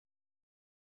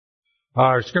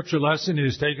Our scripture lesson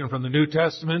is taken from the New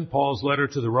Testament, Paul's letter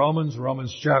to the Romans,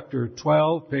 Romans chapter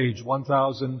 12, page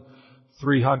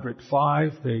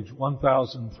 1305, page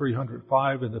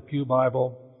 1305 in the Pew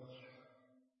Bible,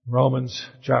 Romans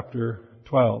chapter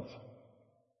 12.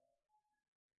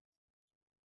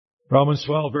 Romans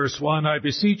 12, verse 1, I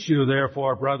beseech you,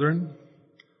 therefore, brethren,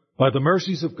 by the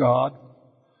mercies of God,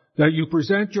 that you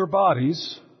present your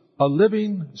bodies a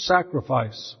living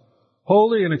sacrifice,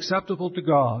 holy and acceptable to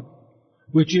God,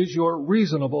 which is your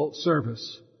reasonable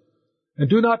service. And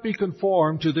do not be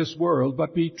conformed to this world,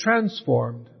 but be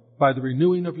transformed by the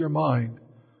renewing of your mind,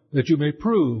 that you may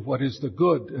prove what is the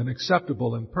good and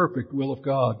acceptable and perfect will of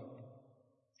God.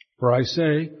 For I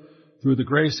say, through the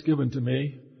grace given to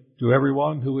me, to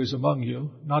everyone who is among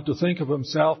you, not to think of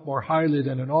himself more highly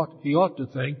than he ought to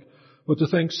think, but to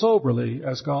think soberly,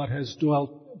 as God has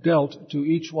dealt to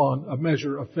each one a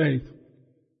measure of faith.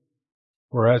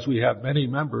 For as we have many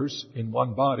members in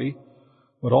one body,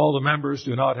 but all the members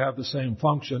do not have the same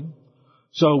function,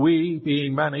 so we,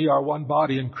 being many, are one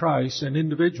body in Christ and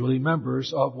individually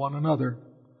members of one another.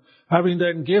 Having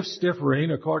then gifts differing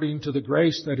according to the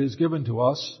grace that is given to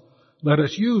us, let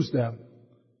us use them.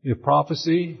 If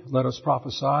prophecy, let us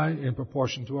prophesy in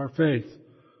proportion to our faith.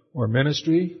 Or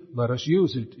ministry, let us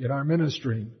use it in our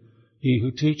ministering. He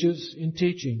who teaches, in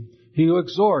teaching. He who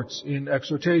exhorts, in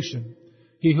exhortation.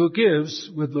 He who gives,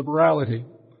 with liberality.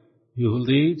 He who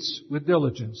leads, with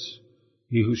diligence.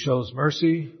 He who shows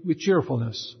mercy, with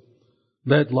cheerfulness.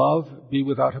 Let love be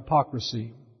without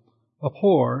hypocrisy.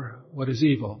 Abhor what is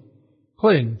evil.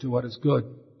 Cling to what is good.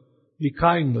 Be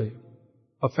kindly,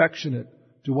 affectionate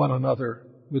to one another,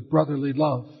 with brotherly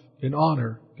love, in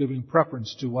honor, giving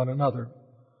preference to one another.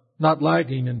 Not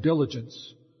lagging in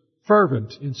diligence,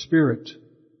 fervent in spirit,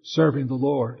 serving the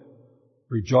Lord,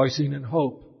 rejoicing in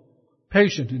hope,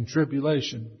 patient in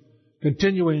tribulation,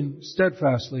 continuing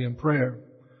steadfastly in prayer,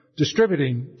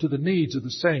 distributing to the needs of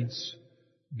the saints,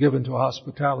 given to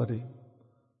hospitality.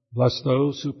 Bless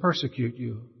those who persecute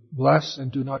you. Bless and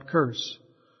do not curse.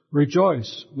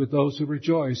 Rejoice with those who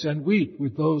rejoice, and weep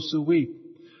with those who weep.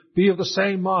 Be of the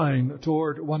same mind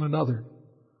toward one another.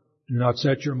 Do not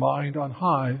set your mind on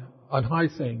high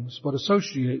things, but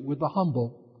associate with the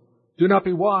humble. Do not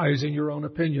be wise in your own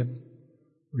opinion.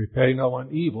 Repay no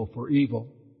one evil for evil.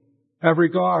 Have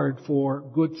regard for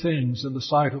good things in the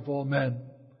sight of all men.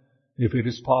 If it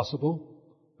is possible,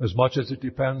 as much as it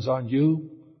depends on you,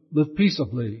 live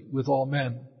peaceably with all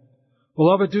men.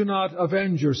 Beloved, do not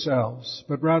avenge yourselves,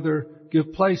 but rather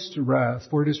give place to wrath,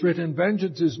 for it is written,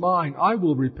 Vengeance is mine, I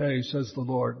will repay, says the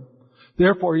Lord.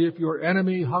 Therefore, if your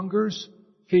enemy hungers,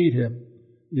 feed him.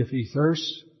 If he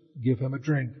thirsts, give him a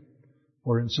drink.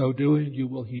 For in so doing, you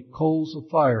will heap coals of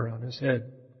fire on his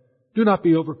head. Do not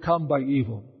be overcome by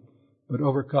evil, but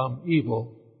overcome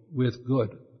evil with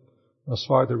good. Thus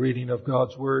far the reading of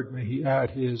God's Word. May He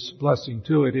add His blessing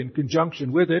to it. In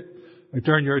conjunction with it, I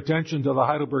turn your attention to the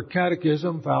Heidelberg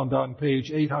Catechism found on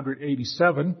page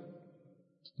 887. In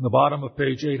the bottom of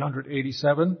page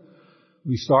 887,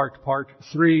 we start part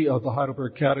 3 of the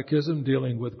Heidelberg Catechism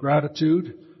dealing with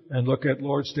gratitude and look at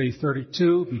Lord's Day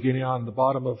 32, beginning on the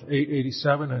bottom of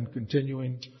 887 and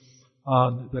continuing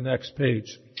on the next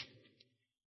page.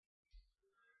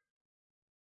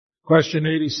 Question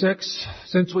 86.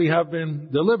 Since we have been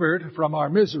delivered from our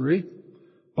misery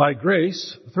by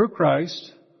grace through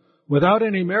Christ, without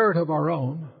any merit of our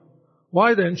own,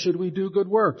 why then should we do good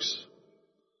works?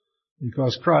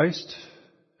 Because Christ,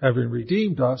 having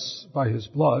redeemed us by His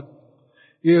blood,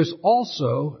 is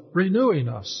also renewing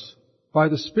us by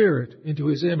the Spirit into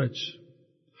His image,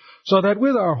 so that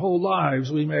with our whole lives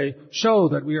we may show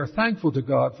that we are thankful to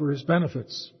God for His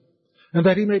benefits, and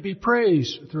that He may be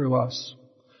praised through us,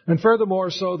 and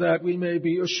furthermore so that we may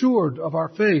be assured of our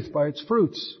faith by its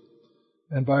fruits,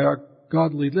 and by our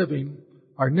godly living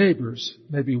our neighbors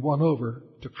may be won over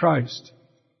to Christ.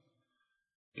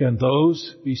 Can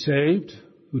those be saved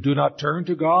who do not turn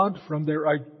to God from their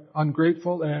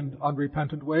ungrateful and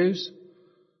unrepentant ways?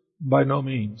 By no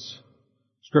means.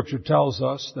 Scripture tells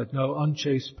us that no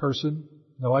unchaste person,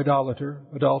 no idolater,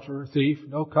 adulterer, thief,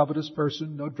 no covetous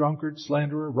person, no drunkard,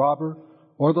 slanderer, robber,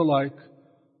 or the like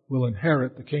will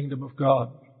inherit the kingdom of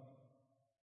God.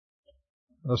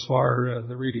 Thus far,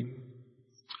 the reading.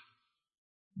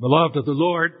 Beloved of the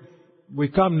Lord, we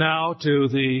come now to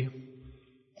the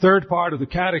third part of the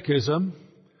Catechism,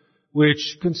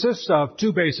 which consists of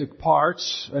 2 basic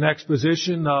parts, an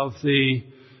exposition of the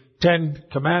 10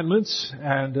 Commandments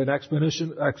and an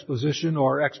exposition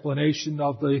or explanation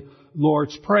of the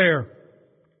Lord's Prayer.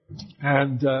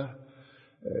 And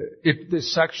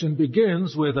This section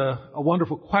begins with a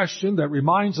wonderful question that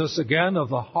reminds us again of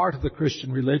the heart of the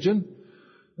Christian religion.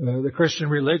 The Christian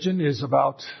religion is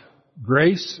about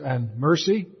grace and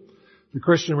mercy. The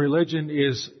Christian religion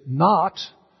it's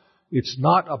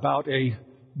not about a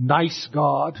nice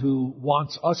God who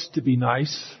wants us to be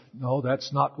nice. No,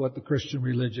 that's not what the Christian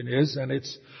religion is. And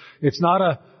it's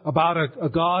not about a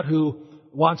God who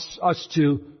wants us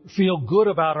to feel good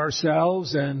about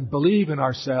ourselves and believe in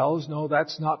ourselves. No,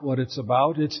 that's not what it's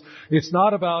about. It's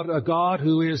not about a God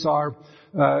who is our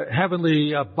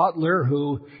heavenly butler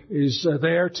who is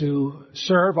there to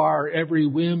serve our every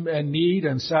whim and need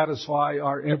and satisfy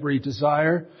our every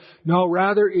desire. No,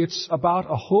 rather it's about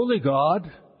a holy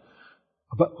God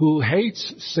who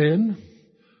hates sin,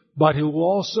 but who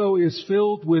also is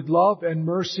filled with love and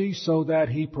mercy so that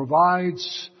He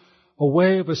provides a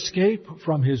way of escape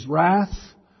from His wrath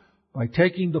by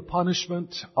taking the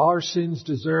punishment our sins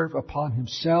deserve upon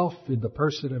Himself in the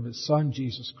person of His Son,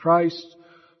 Jesus Christ,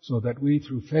 so that we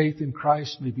through faith in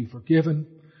Christ may be forgiven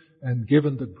and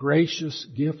given the gracious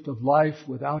gift of life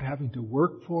without having to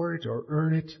work for it or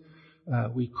earn it.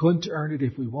 We couldn't earn it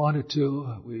if we wanted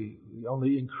to. We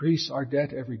only increase our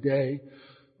debt every day.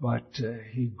 But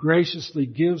He graciously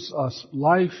gives us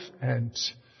life and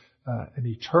an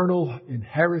eternal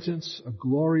inheritance, a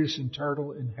glorious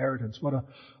eternal inheritance. What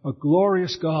a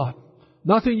glorious God.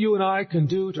 Nothing you and I can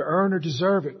do to earn or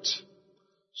deserve it.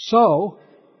 So,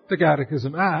 the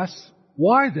Catechism asks,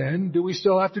 why then do we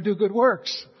still have to do good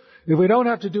works? If we don't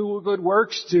have to do good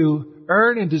works to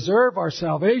earn and deserve our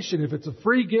salvation, if it's a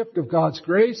free gift of God's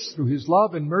grace through His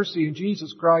love and mercy in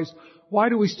Jesus Christ, why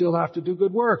do we still have to do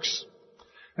good works?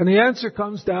 And the answer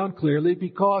comes down clearly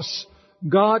because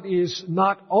God is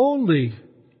not only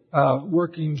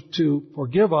working to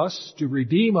forgive us, to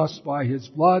redeem us by His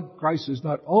blood. Christ is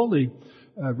not only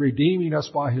redeeming us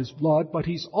by His blood, but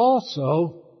He's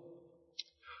also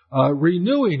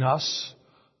renewing us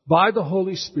by the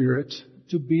Holy Spirit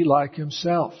to be like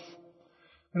Himself.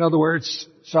 In other words,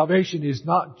 salvation is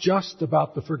not just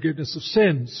about the forgiveness of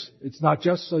sins. It's not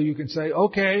just so you can say,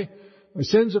 okay, my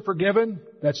sins are forgiven,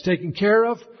 that's taken care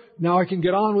of, now I can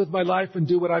get on with my life and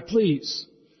do what I please.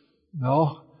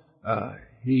 No,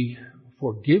 He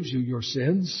forgives you your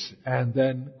sins and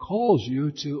then calls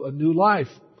you to a new life.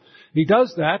 He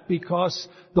does that because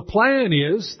the plan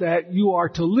is that you are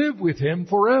to live with Him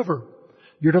forever.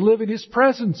 You're to live in His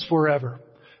presence forever.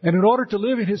 And in order to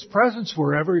live in His presence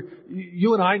forever,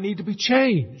 you and I need to be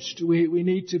changed. We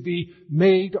need to be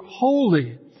made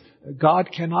holy. God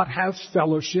cannot have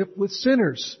fellowship with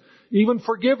sinners. Even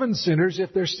forgiven sinners,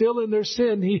 if they're still in their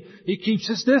sin, He keeps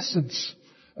His distance.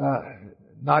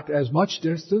 Not as much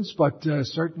distance, but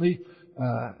certainly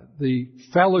the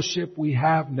fellowship we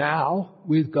have now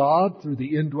with God through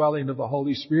the indwelling of the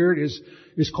Holy Spirit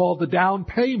is called the down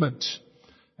payment.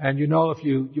 And you know, if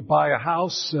you buy a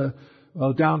house,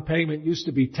 down payment used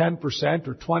to be 10%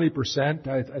 or 20%.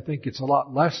 I think it's a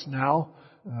lot less now,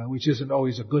 which isn't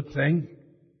always a good thing.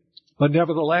 But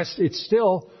nevertheless, it's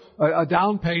still, a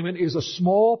down payment is a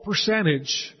small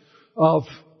percentage of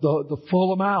the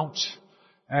full amount.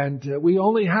 And we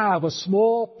only have a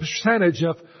small percentage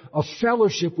of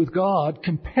fellowship with God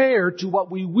compared to what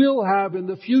we will have in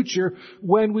the future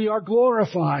when we are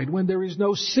glorified, when there is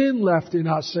no sin left in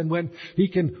us, and when He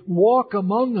can walk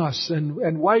among us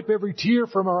and wipe every tear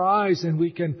from our eyes, and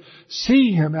we can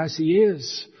see Him as He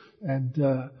is, and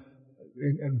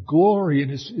glory in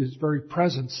His very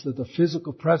presence, the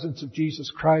physical presence of Jesus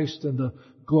Christ and the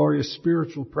glorious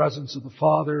spiritual presence of the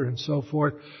Father and so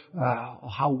forth.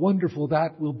 How wonderful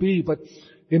that will be. But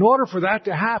in order for that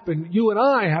to happen, you and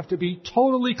I have to be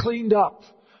totally cleaned up.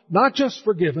 Not just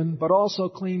forgiven, but also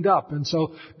cleaned up. And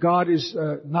so God is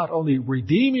not only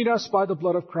redeeming us by the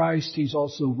blood of Christ, He's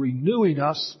also renewing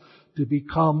us to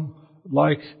become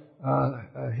like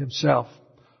Himself.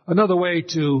 Another way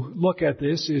to look at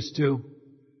this is to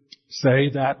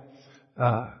say that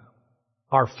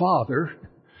our Father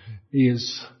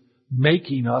is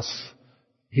making us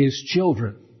His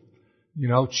children. You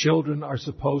know, children are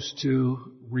supposed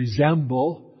to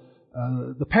resemble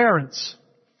the parents.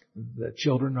 The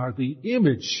children are the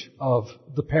image of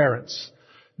the parents.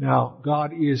 Now,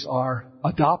 God is our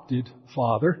adopted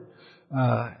Father,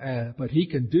 but He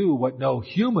can do what no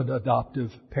human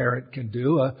adoptive parent can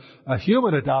do. A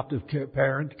human adoptive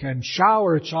parent can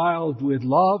shower a child with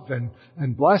love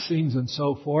and blessings and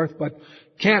so forth, but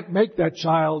can't make that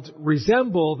child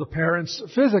resemble the parents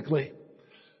physically.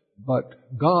 But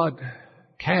God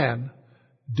can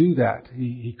do that.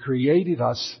 He created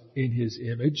us in His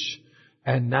image,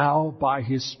 And now, by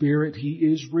His Spirit, He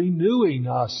is renewing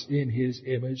us in His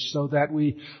image so that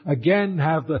we again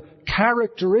have the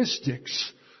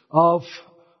characteristics of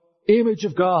image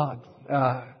of God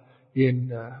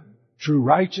in true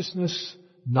righteousness,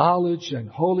 knowledge, and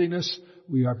holiness.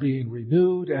 We are being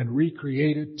renewed and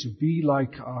recreated to be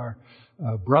like our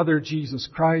brother Jesus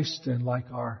Christ and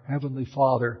like our Heavenly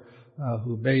Father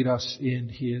who made us in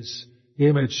His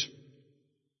image.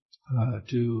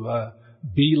 To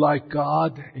be like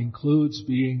God includes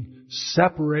being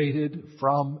separated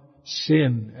from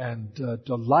sin and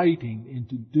delighting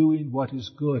into doing what is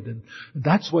good. And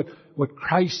that's what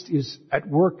Christ is at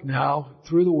work now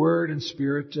through the Word and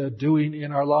Spirit doing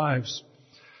in our lives.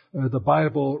 The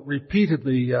Bible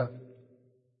repeatedly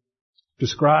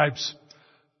describes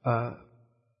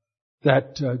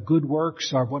that good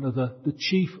works are one of the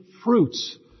chief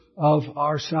fruits of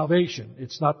our salvation.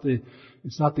 It's not the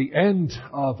end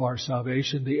of our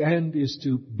salvation. The end is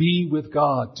to be with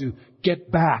God, to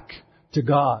get back to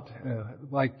God.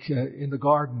 Like in the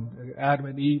garden, Adam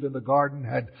and Eve in the garden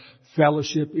had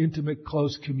fellowship, intimate,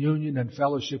 close communion and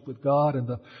fellowship with God. And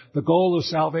the goal of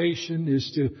salvation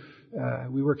is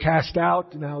we were cast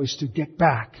out, now is to get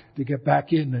back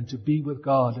in and to be with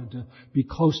God and to be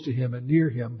close to Him and near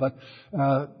Him. But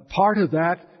part of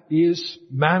that is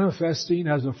manifesting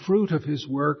as a fruit of His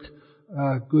work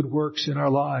good works in our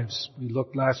lives. We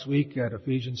looked last week at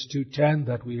Ephesians 2:10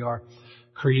 that we are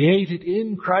created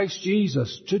in Christ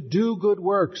Jesus to do good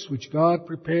works which God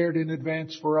prepared in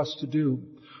advance for us to do.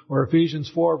 Or Ephesians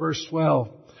 4 verse 12.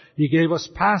 He gave us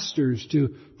pastors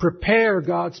to prepare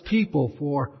God's people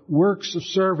for works of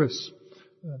service.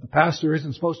 The pastor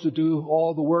isn't supposed to do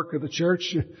all the work of the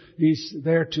church. He's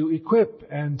there to equip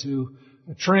and to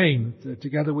train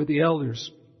together with the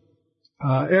elders.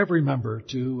 Every member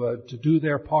to do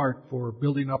their part for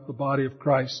building up the body of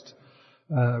Christ.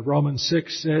 Romans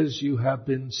 6 says you have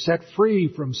been set free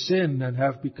from sin and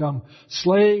have become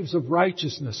slaves of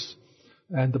righteousness.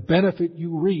 And the benefit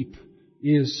you reap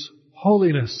is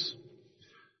holiness.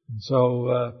 And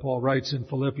so Paul writes in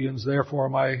Philippians, therefore,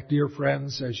 my dear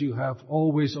friends, as you have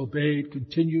always obeyed,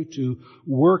 continue to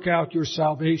work out your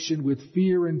salvation with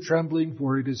fear and trembling,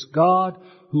 for it is God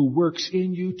who works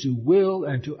in you to will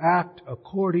and to act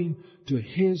according to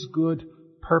His good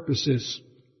purposes.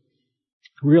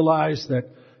 Realize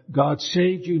that God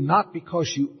saved you not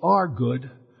because you are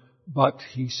good, but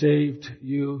He saved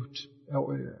you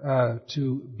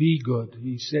to be good.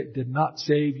 He did not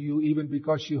save you even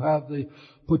because you have the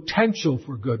potential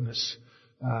for goodness.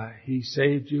 He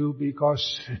saved you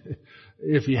because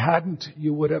if He hadn't,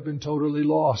 you would have been totally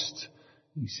lost.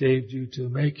 He saved you to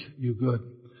make you good.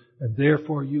 And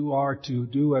therefore you are to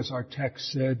do as our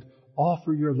text said,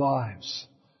 offer your lives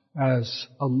as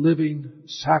a living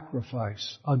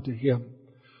sacrifice unto Him.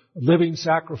 A living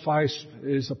sacrifice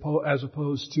is as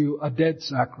opposed to a dead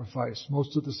sacrifice.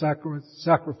 Most of the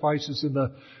sacrifices in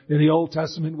the Old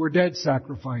Testament were dead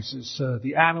sacrifices.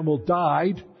 The animal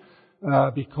died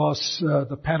because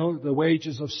the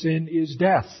wages of sin is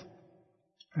death,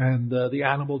 and the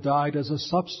animal died as a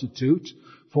substitute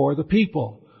for the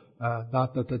people.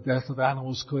 Not that the death of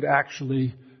animals could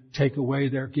actually take away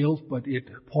their guilt, but it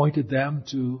pointed them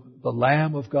to the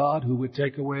Lamb of God who would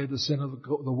take away the sin of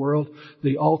the world,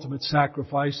 the ultimate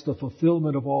sacrifice, the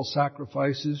fulfillment of all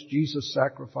sacrifices, Jesus'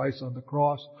 sacrifice on the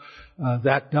cross.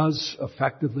 That does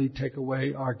effectively take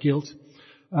away our guilt.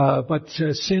 But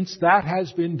since that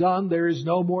has been done, there is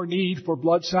no more need for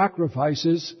blood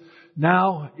sacrifices.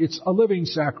 Now it's a living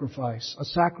sacrifice, a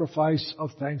sacrifice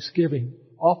of thanksgiving.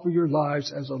 Offer your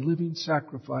lives as a living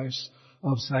sacrifice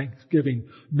of thanksgiving,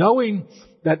 knowing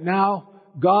that now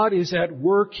God is at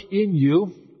work in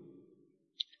you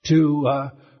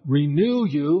to renew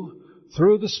you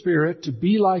through the Spirit to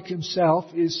be like Himself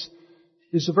is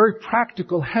a very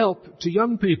practical help to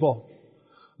young people.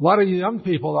 A lot of young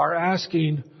people are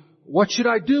asking, what should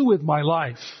I do with my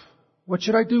life? What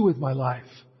should I do with my life?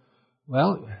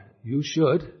 Well, you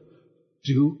should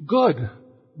do good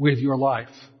with your life.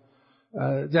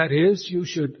 That is, you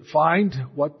should find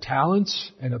what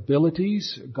talents and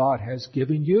abilities God has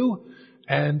given you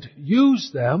and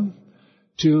use them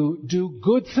to do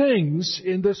good things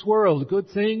in this world, good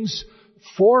things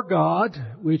for God,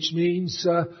 which means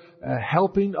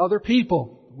helping other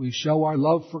people. We show our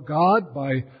love for God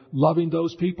by loving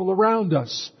those people around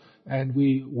us, and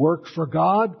we work for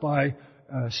God by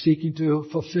seeking to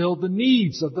fulfill the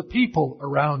needs of the people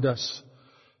around us.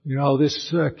 You know,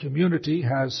 this community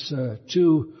has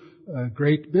two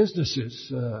great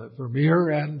businesses, Vermeer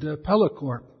and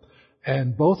Pellicorp.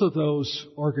 And both of those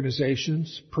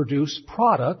organizations produce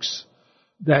products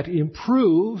that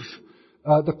improve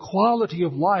the quality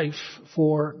of life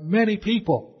for many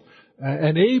people,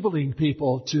 enabling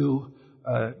people to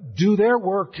do their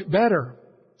work better,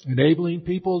 enabling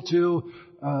people to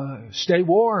stay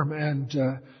warm and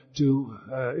to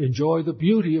enjoy the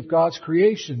beauty of God's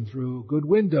creation through good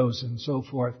windows and so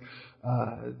forth.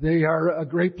 They are a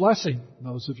great blessing.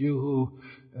 Those of you who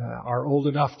are old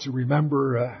enough to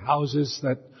remember houses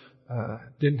that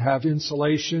didn't have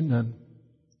insulation and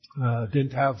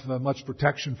didn't have much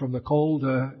protection from the cold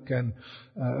can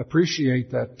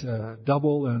appreciate that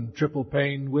double and triple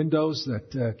pane windows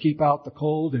that keep out the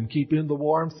cold and keep in the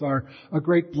warmth are a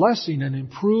great blessing and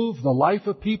improve the life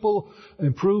of people,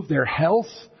 improve their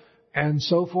health, and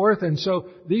so forth. And so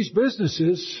these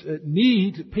businesses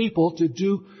need people to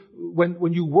do,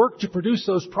 when you work to produce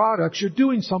those products, you're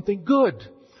doing something good.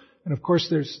 And of course,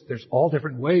 there's all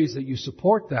different ways that you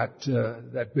support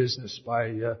that business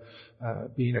by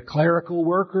being a clerical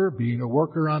worker, being a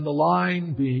worker on the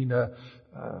line, being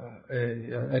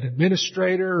an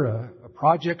administrator, a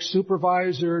project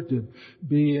supervisor, to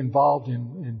be involved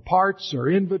in parts or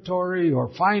inventory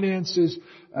or finances.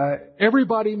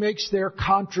 Everybody makes their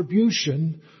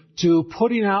contribution to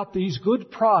putting out these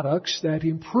good products that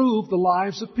improve the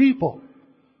lives of people.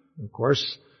 Of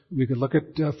course, we could look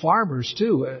at farmers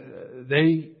too.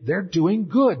 They're doing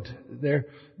good. They're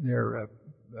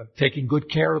taking good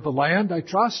care of the land, I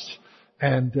trust,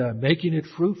 and making it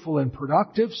fruitful and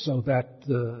productive so that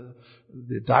the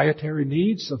dietary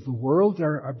needs of the world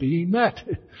are being met.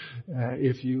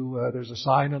 There's a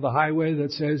sign on the highway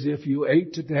that says, if you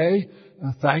ate today,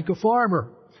 thank a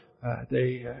farmer.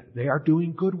 They are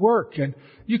doing good work. And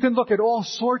you can look at all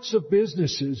sorts of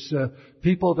businesses,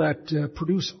 people that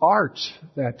produce art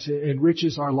that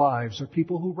enriches our lives, or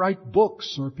people who write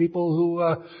books, or people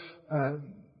who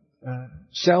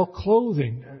sell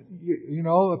clothing,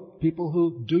 people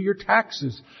who do your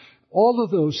taxes. All of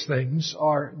those things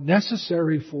are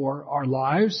necessary for our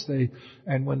lives.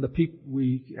 And when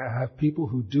we have people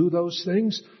who do those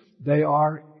things, they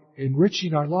are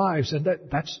enriching our lives, and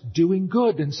that's doing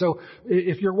good. And so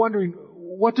if you're wondering,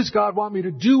 what does God want me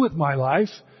to do with my life?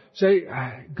 Say,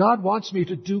 God wants me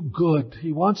to do good.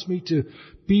 He wants me to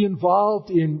be involved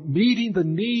in meeting the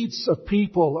needs of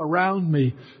people around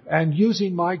me and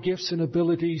using my gifts and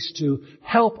abilities to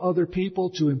help other people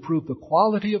to improve the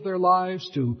quality of their lives,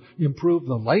 to improve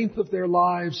the length of their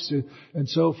lives, and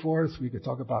so forth. We could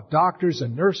talk about doctors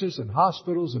and nurses and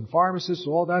hospitals and pharmacists,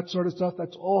 all that sort of stuff.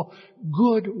 That's all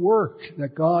good work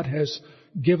that God has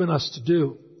given us to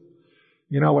do.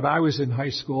 When I was in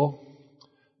high school,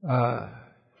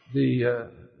 the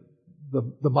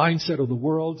mindset of the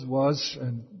world was,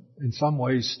 and in some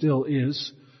ways still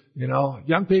is,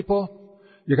 young people,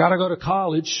 you got to go to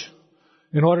college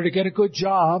in order to get a good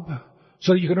job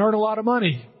so you can earn a lot of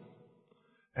money.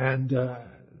 And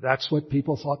that's what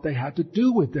people thought they had to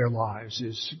do with their lives,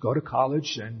 is go to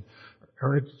college and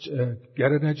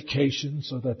get an education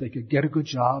so that they could get a good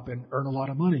job and earn a lot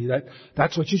of money.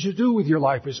 That's what you should do with your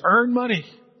life, is earn money.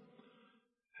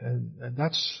 And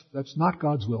that's not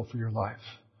God's will for your life.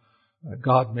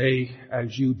 God may,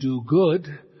 as you do good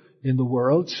in the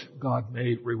world, God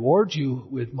may reward you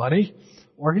with money,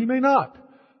 or He may not.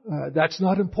 That's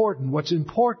not important. What's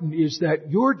important is that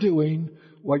you're doing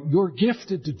what you're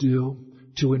gifted to do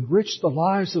to enrich the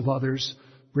lives of others,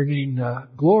 bringing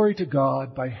glory to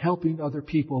God by helping other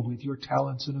people with your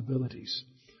talents and abilities.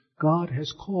 God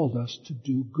has called us to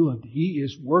do good. He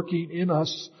is working in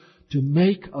us to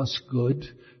make us good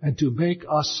and to make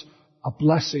us a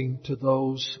blessing to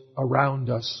those around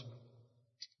us.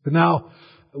 But now,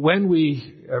 when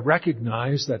we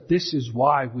recognize that this is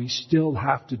why we still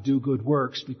have to do good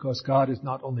works, because God is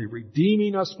not only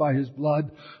redeeming us by His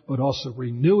blood, but also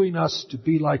renewing us to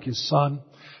be like His Son,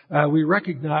 we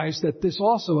recognize that this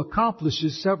also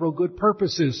accomplishes several good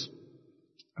purposes.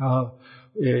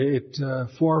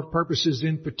 Four purposes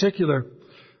in particular.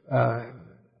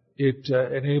 It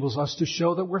enables us to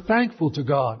show that we're thankful to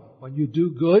God. When you do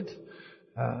good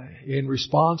in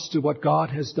response to what God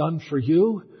has done for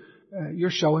you,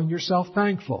 you're showing yourself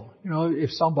thankful.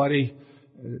 If somebody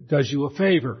does you a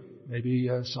favor, maybe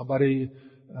somebody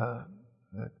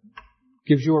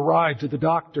gives you a ride to the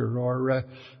doctor, or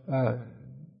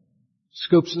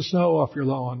scoops the snow off your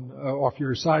lawn, off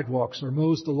your sidewalks, or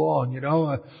mows the lawn.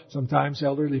 Sometimes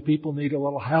elderly people need a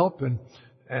little help, and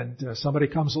somebody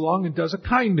comes along and does a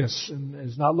kindness and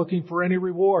is not looking for any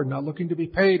reward, not looking to be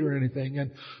paid or anything.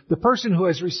 And the person who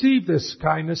has received this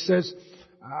kindness says,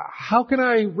 how can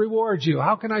I reward you?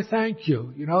 How can I thank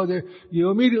you?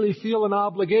 You immediately feel an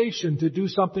obligation to do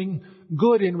something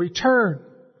good in return.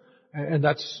 And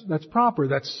that's proper.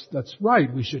 That's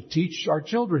right. We should teach our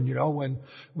children,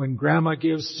 when grandma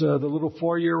gives the little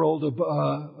 4-year-old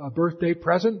a birthday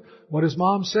present, what does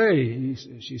mom say?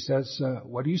 She says,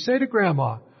 what do you say to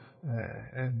grandma?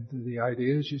 And the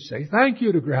idea is you say thank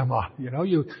you to grandma.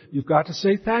 You've got to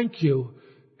say thank you.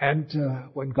 And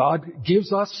when God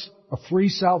gives us a free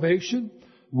salvation,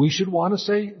 we should want to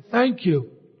say thank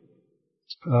you.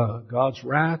 God's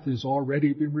wrath is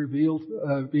already being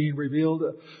revealed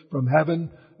from heaven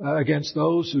against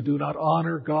those who do not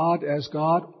honor God as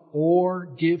God or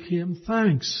give Him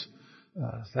thanks.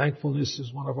 Thankfulness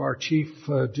is one of our chief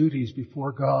duties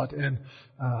before God, and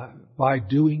by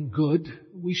doing good,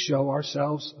 we show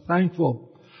ourselves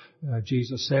thankful.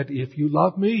 Jesus said, if you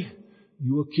love me,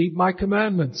 you will keep my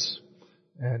commandments.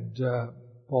 And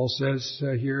Paul says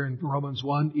here in Romans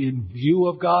 1, in view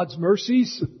of God's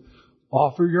mercies,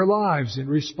 offer your lives. In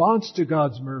response to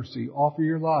God's mercy, offer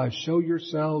your lives. Show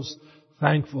yourselves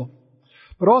thankful.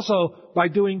 But also, by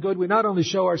doing good, we not only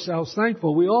show ourselves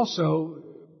thankful, we also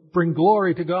bring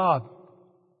glory to God.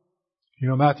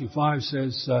 Matthew 5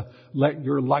 says, let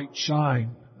your light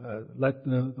shine. Let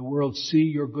the world see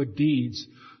your good deeds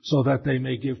so that they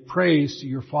may give praise to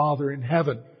your Father in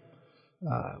heaven.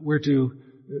 We're to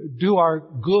do our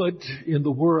good in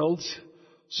the world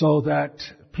so that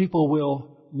people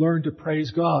will learn to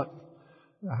praise God.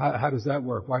 How does that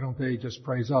work? Why don't they just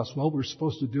praise us? Well, we're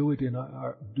supposed to do it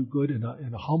do good in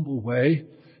a humble way,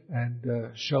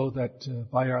 and show that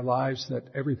by our lives that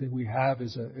everything we have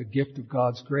is a gift of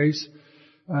God's grace.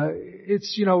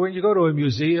 It's when you go to a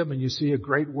museum and you see a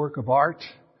great work of art,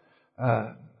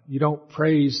 you don't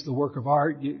praise the work of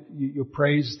art. You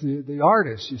praise the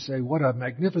artist. You say, "What a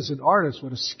magnificent artist!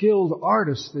 What a skilled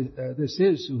artist this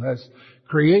is who has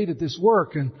created this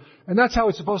work." And that's how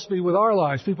it's supposed to be with our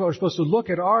lives. People are supposed to look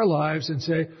at our lives and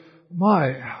say,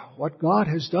 "My, what God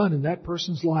has done in that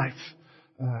person's life."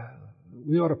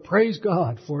 We ought to praise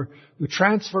God for the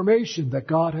transformation that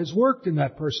God has worked in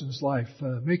that person's life,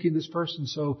 making this person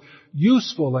so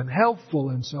useful and helpful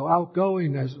and so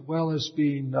outgoing, as well as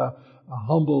being a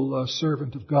humble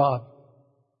servant of God.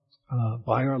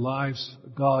 By our lives,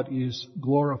 God is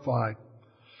glorified.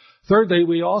 Thirdly,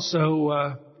 we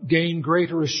also gain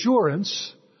greater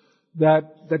assurance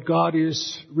that God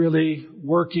is really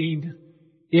working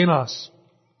in us.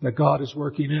 That God is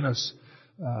working in us.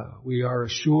 We are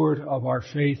assured of our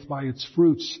faith by its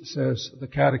fruits, says the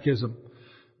Catechism.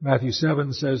 Matthew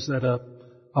 7 says that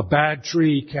a bad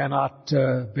tree cannot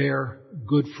bear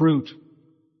good fruit.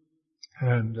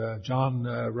 And John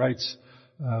writes,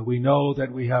 we know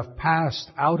that we have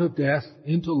passed out of death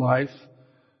into life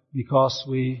because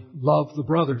we love the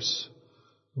brothers.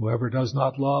 Whoever does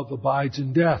not love abides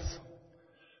in death.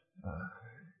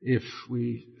 If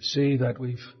we see that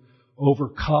we've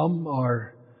overcome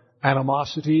our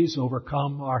animosities,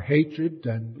 overcome our hatred,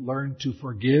 and learn to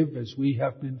forgive as we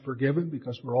have been forgiven,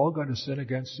 because we're all going to sin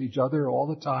against each other all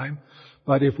the time.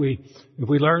 But if we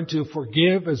learn to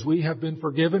forgive as we have been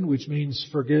forgiven, which means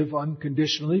forgive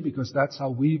unconditionally, because that's how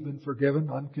we've been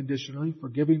forgiven, unconditionally,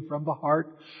 forgiving from the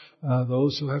heart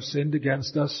those who have sinned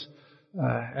against us,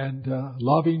 and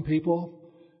loving people,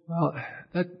 well,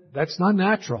 that's not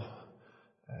natural.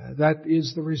 That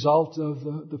is the result of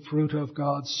the fruit of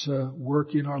God's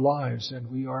work in our lives,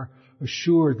 and we are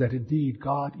assured that indeed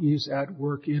God is at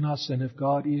work in us, and if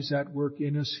God is at work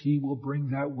in us, He will bring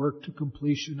that work to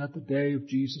completion at the day of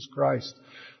Jesus Christ.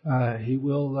 He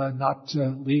will not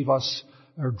leave us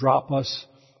or drop us,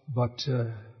 but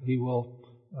He will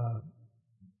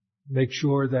make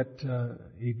sure that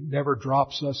He never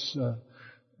drops us.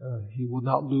 He will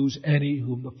not lose any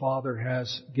whom the Father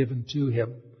has given to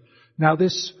Him. Now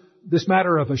this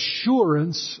matter of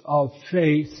assurance of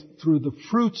faith through the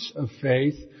fruits of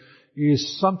faith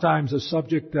is sometimes a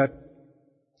subject that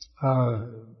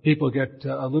people get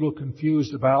a little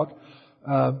confused about.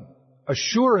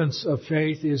 Assurance of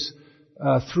faith is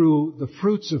through the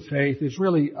fruits of faith is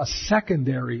really a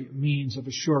secondary means of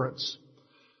assurance.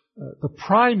 The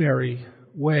primary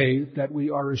way that we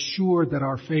are assured that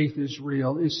our faith is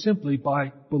real is simply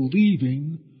by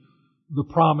believing the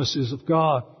promises of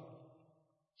God.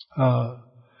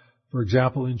 For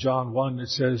example, in John 1 it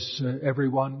says,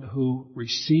 everyone who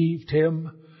received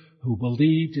Him, who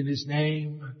believed in His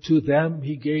name, to them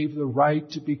He gave the right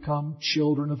to become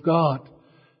children of God.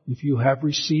 If you have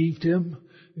received Him,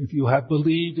 if you have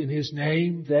believed in His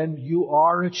name, then you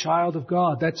are a child of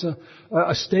God. That's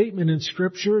a statement in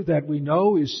Scripture that we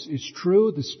know is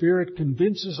true. The Spirit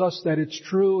convinces us that it's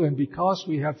true, and because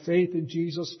we have faith in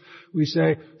Jesus, we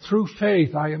say, through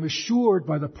faith I am assured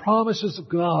by the promises of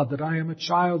God that I am a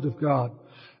child of God.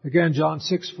 Again, John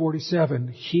 6:47,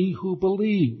 he who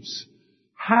believes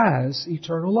has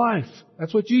eternal life.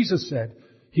 That's what Jesus said.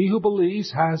 He who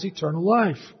believes has eternal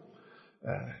life.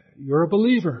 You're a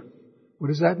believer. What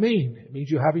does that mean? It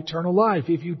means you have eternal life.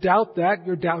 If you doubt that,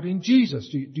 you're doubting Jesus.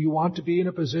 Do you want to be in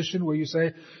a position where you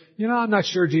say, I'm not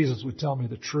sure Jesus would tell me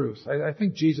the truth. I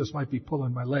think Jesus might be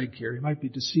pulling my leg here. He might be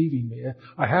deceiving me.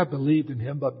 I have believed in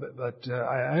Him, but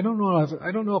I don't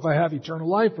know if I have eternal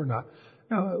life or not.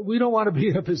 No, we don't want to be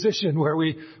in a position where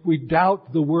we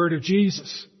doubt the word of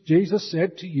Jesus. Jesus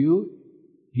said to you,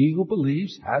 he who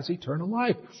believes has eternal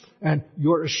life. And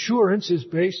your assurance is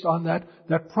based on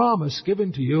that promise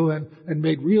given to you and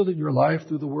made real in your life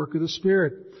through the work of the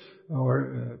Spirit.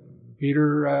 Or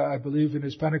Peter, I believe in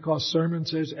his Pentecost sermon,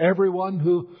 says, everyone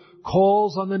who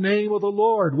calls on the name of the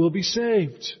Lord will be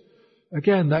saved.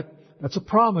 Again, that's a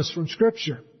promise from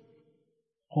Scripture.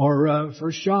 Or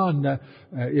 1 John,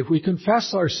 if we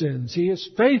confess our sins, He is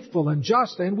faithful and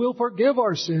just and will forgive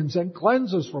our sins and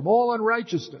cleanse us from all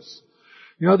unrighteousness.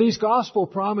 These gospel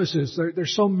promises,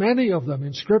 there's so many of them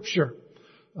in Scripture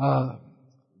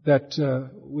that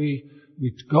we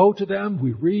go to them,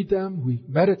 we read them, we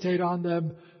meditate on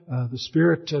them. The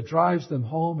Spirit drives them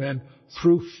home, and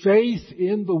through faith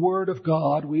in the Word of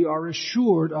God, we are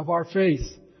assured of our faith.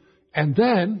 And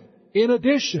then, in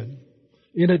addition,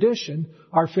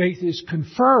 our faith is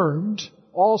confirmed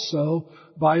also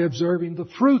by observing the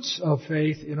fruits of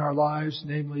faith in our lives,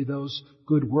 namely those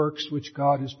good works which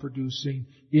God is producing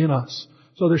in us.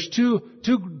 So there's two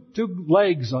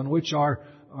legs on which our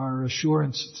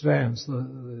assurance stands.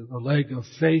 The leg of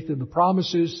faith in the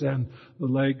promises and the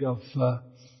leg of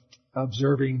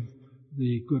observing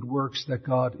the good works that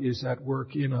God is at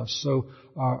work in us. So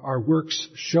our works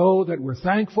show that we're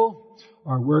thankful.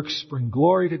 Our works bring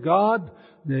glory to God.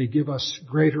 They give us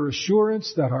greater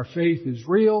assurance that our faith is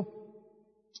real.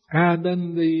 And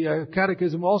then the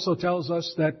Catechism also tells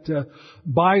us that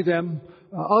by them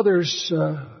others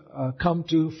come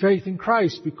to faith in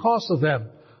Christ because of them.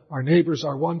 Our neighbors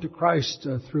are won to Christ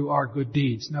through our good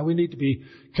deeds. Now we need to be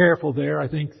careful there. I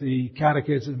think the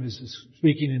Catechism is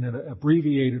speaking in an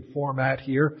abbreviated format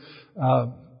here.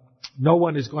 No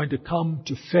one is going to come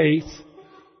to faith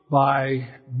by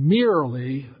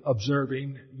merely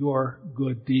observing your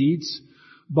good deeds,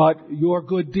 but your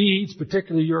good deeds,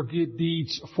 particularly your good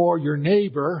deeds for your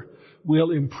neighbor,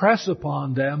 will impress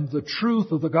upon them the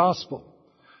truth of the gospel.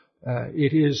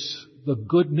 It is the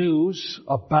good news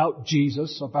about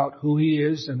Jesus, about who He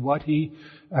is and what He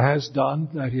has done,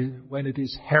 that when it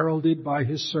is heralded by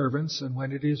His servants and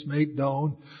when it is made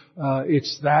known,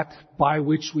 it's that by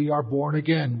which we are born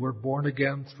again. We're born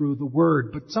again through the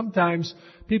Word. But sometimes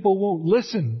people won't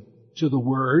listen to the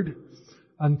Word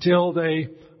until they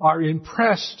are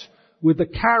impressed with the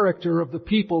character of the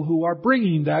people who are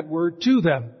bringing that Word to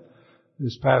them.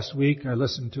 This past week I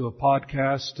listened to a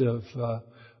podcast of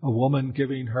a woman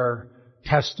giving her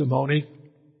testimony.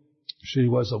 She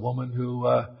was a woman who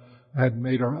had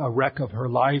made a wreck of her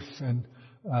life and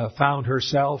found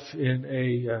herself in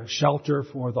a shelter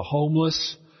for the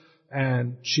homeless,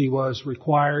 and she was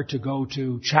required to go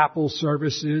to chapel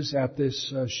services at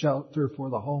this shelter for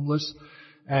the homeless.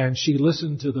 And she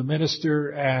listened to the minister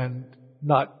and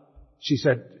she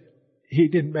said, he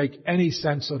didn't make any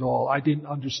sense at all. I didn't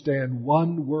understand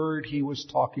one word he was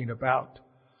talking about.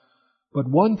 But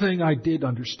one thing I did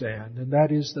understand, and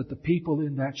that is that the people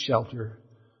in that shelter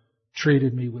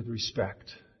treated me with respect.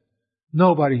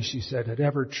 Nobody, she said, had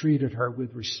ever treated her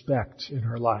with respect in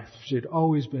her life. She had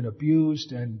always been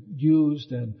abused and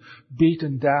used and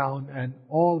beaten down, and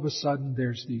all of a sudden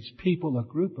there's these people, a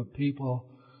group of people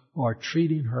who are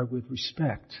treating her with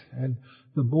respect. And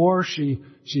the more she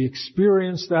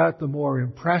experienced that, the more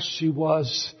impressed she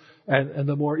was, and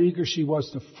the more eager she was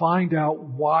to find out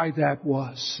why that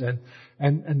was.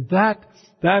 And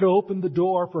that opened the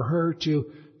door for her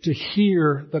to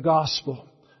hear the gospel.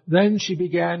 Then she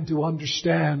began to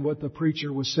understand what the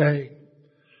preacher was saying.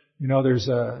 There's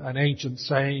an ancient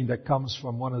saying that comes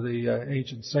from one of the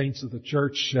ancient saints of the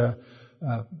church,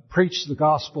 preach the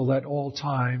gospel at all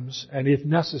times, and if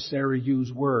necessary,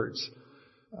 use words.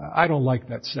 I don't like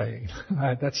that saying.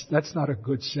 That's not a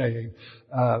good saying.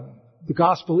 The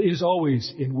gospel is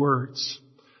always in words,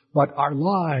 but our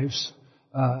lives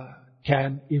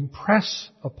can impress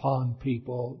upon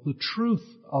people the truth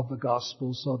of the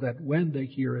gospel so that when they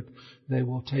hear it, they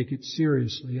will take it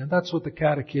seriously. And that's what the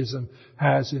Catechism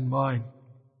has in mind.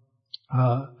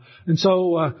 And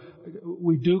so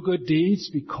we do good deeds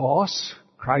because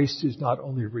Christ is not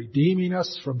only redeeming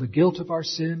us from the guilt of our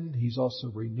sin, He's also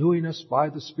renewing us by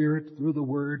the Spirit through the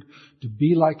Word to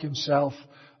be like Himself.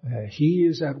 He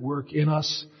is at work in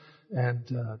us. And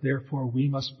therefore we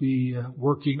must be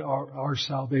working our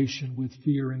salvation with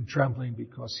fear and trembling,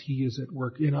 because He is at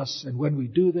work in us. And when we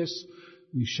do this,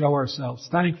 we show ourselves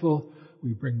thankful,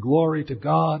 we bring glory to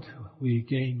God, we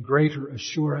gain greater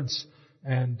assurance,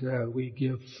 and we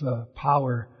give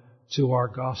power to our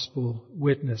gospel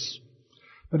witness.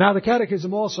 But now the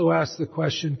Catechism also asks the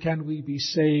question, can we be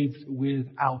saved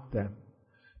without them?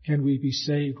 Can we be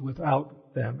saved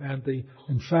without them? And the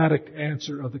emphatic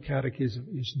answer of the Catechism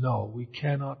is no. We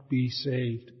cannot be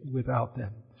saved without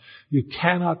them. You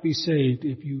cannot be saved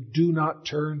if you do not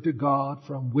turn to God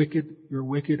from your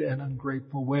wicked and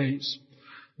ungrateful ways.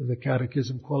 The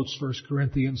Catechism quotes 1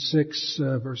 Corinthians 6,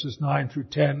 verses 9 through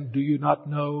 10. Do you not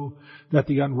know that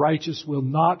the unrighteous will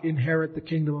not inherit the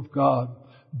kingdom of God?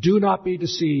 Do not be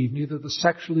deceived, neither the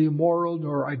sexually immoral,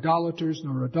 nor idolaters,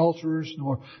 nor adulterers,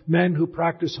 nor men who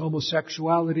practice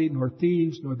homosexuality, nor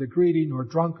thieves, nor the greedy, nor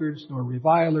drunkards, nor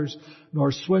revilers,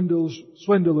 nor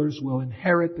swindlers will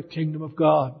inherit the kingdom of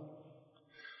God.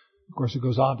 Of course, it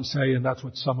goes on to say, and that's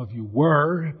what some of you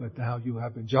were, but now you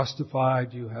have been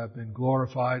justified, you have been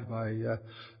glorified by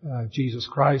Jesus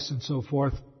Christ and so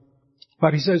forth.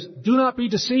 But he says, do not be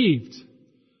deceived.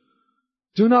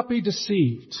 Do not be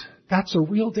deceived. That's a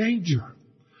real danger.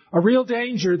 A real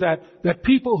danger that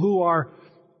people who are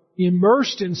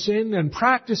immersed in sin and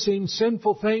practicing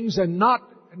sinful things and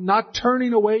not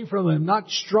turning away from them, not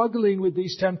struggling with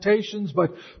these temptations,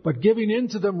 but giving in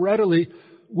to them readily,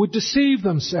 would deceive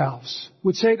themselves,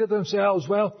 would say to themselves,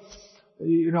 well,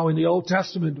 in the Old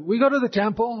Testament, we go to the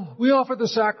temple, we offer the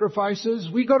sacrifices,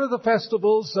 we go to the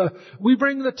festivals, we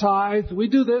bring the tithe, we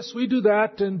do this, we do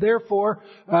that, and therefore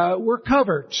we're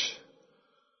covered.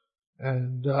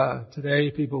 And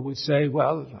today people would say,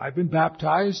 well, I've been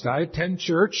baptized, I attend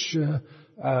church,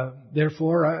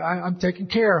 therefore I'm taken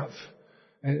care of.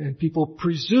 And people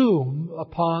presume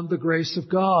upon the grace of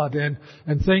God and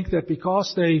think that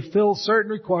because they fill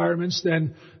certain requirements,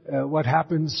 then what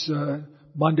happens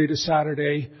Monday to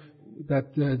Saturday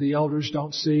that the elders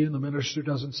don't see and the minister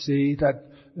doesn't see, that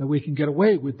we can get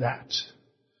away with that.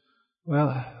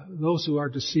 Well, those who are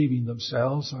deceiving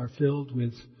themselves are filled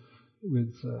with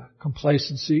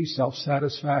complacency,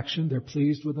 self-satisfaction. They're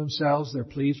pleased with themselves. They're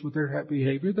pleased with their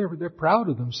behavior. They're proud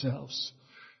of themselves.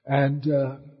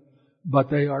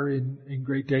 But they are in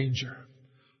great danger.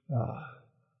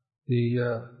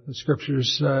 The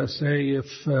scriptures say if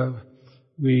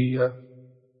we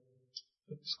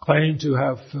claim to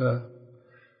have,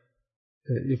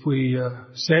 if we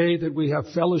say that we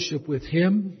have fellowship with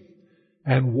Him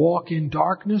and walk in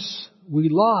darkness, we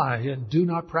lie and do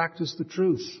not practice the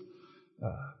truth.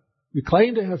 We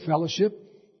claim to have fellowship,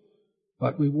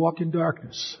 but we walk in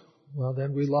darkness. Well,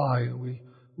 then we lie and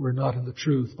we're not in the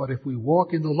truth. But if we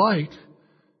walk in the light,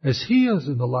 as He is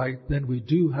in the light, then we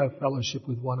do have fellowship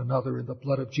with one another, and the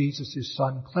blood of Jesus, His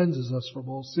Son, cleanses us from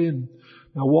all sin.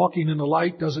 Now, walking in the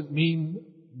light doesn't mean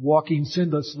walking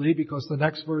sinlessly, because the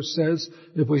next verse says,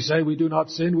 if we say we do not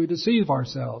sin, we deceive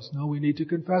ourselves. No, we need to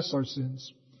confess our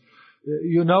sins.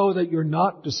 You know that you're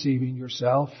not deceiving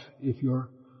yourself if you're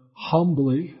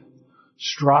humbly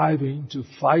striving to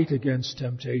fight against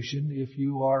temptation, if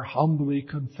you are humbly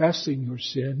confessing your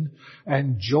sin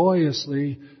and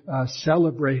joyously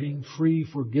celebrating free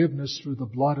forgiveness through the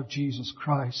blood of Jesus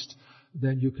Christ,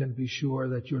 then you can be sure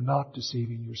that you're not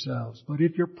deceiving yourselves. But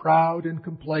if you're proud and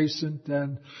complacent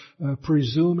and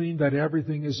presuming that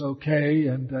everything is okay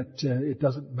and that it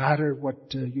doesn't matter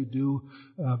what you do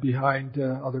behind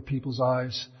other people's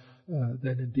eyes,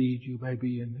 then indeed you may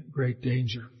be in great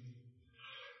danger.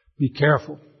 Be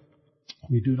careful.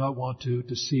 We do not want to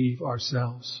deceive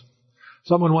ourselves.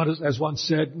 Someone has once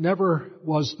said, never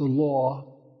was the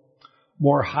law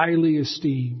more highly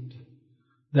esteemed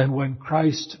than when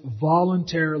Christ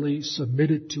voluntarily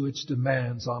submitted to its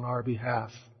demands on our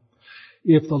behalf.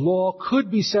 If the law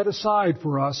could be set aside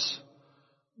for us,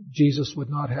 Jesus would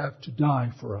not have to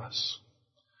die for us.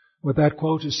 What that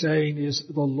quote is saying is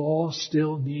the law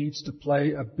still needs to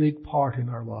play a big part in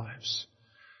our lives.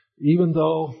 Even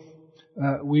though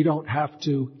we don't have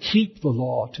to keep the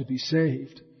law to be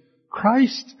saved,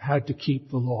 Christ had to keep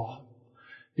the law.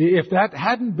 If that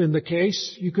hadn't been the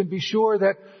case, you can be sure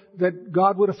that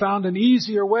God would have found an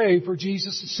easier way for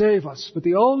Jesus to save us. But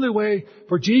the only way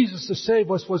for Jesus to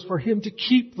save us was for Him to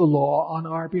keep the law on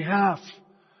our behalf.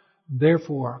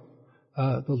 Therefore,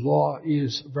 the law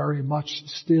is very much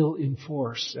still in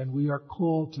force, and we are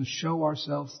called to show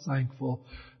ourselves thankful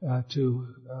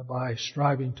by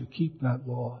striving to keep that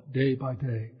law day by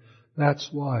day. That's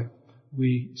why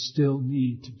we still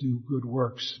need to do good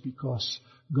works, because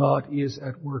God is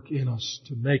at work in us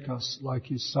to make us like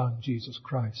His Son, Jesus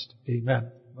Christ.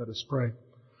 Amen. Let us pray.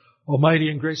 Almighty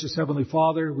and gracious Heavenly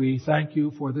Father, we thank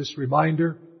you for this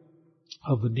reminder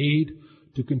of the need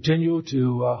to continue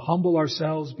to humble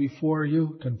ourselves before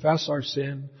you, confess our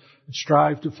sin, and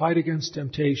strive to fight against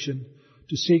temptation,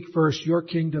 to seek first your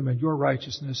kingdom and your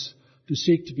righteousness, to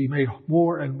seek to be made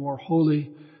more and more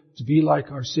holy, to be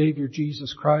like our Savior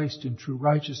Jesus Christ in true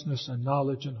righteousness and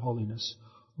knowledge and holiness.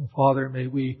 Oh, Father, may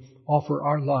we offer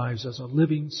our lives as a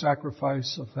living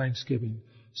sacrifice of thanksgiving,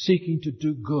 seeking to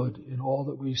do good in all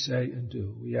that we say and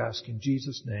do. We ask in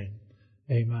Jesus' name.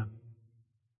 Amen.